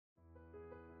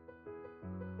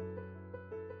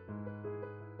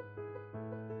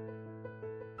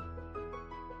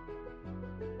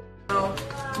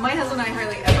My husband and I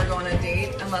hardly ever go on a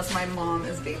date unless my mom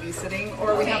is babysitting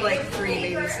or we have like 3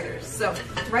 babysitters. So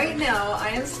right now I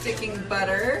am sticking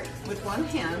butter with one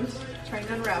hand, trying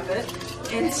to unwrap it,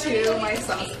 into my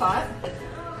sauce pot.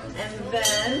 And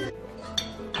then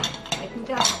I can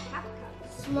do half cup.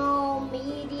 Small,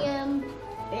 medium,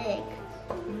 big.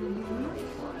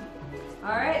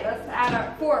 All right, let's add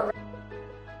our 4.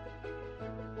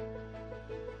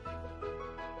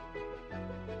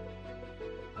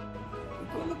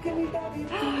 Look at me, Daddy.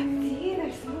 See,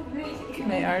 they're so pretty.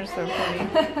 They are so pretty.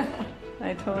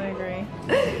 I totally agree.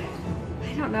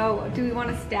 I don't know. Do we want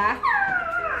to stack?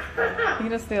 You can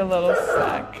just do a little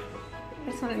stack. I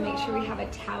just want to make sure we have a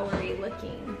towery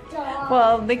looking.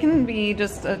 Well, they can be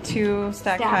just a 2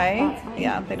 stack high. That's fine.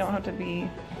 Yeah, they don't have to be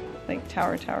like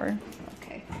tower.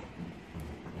 Okay.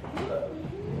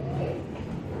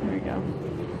 There we go.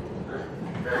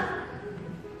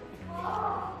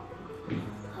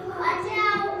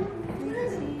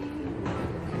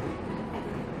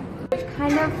 Which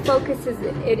kind of focuses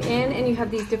it in, and you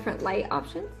have these different light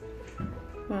options.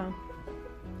 Wow.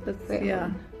 That's, Wait,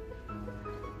 yeah.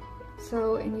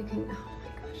 So, and you can, oh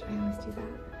my gosh, I always do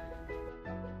that.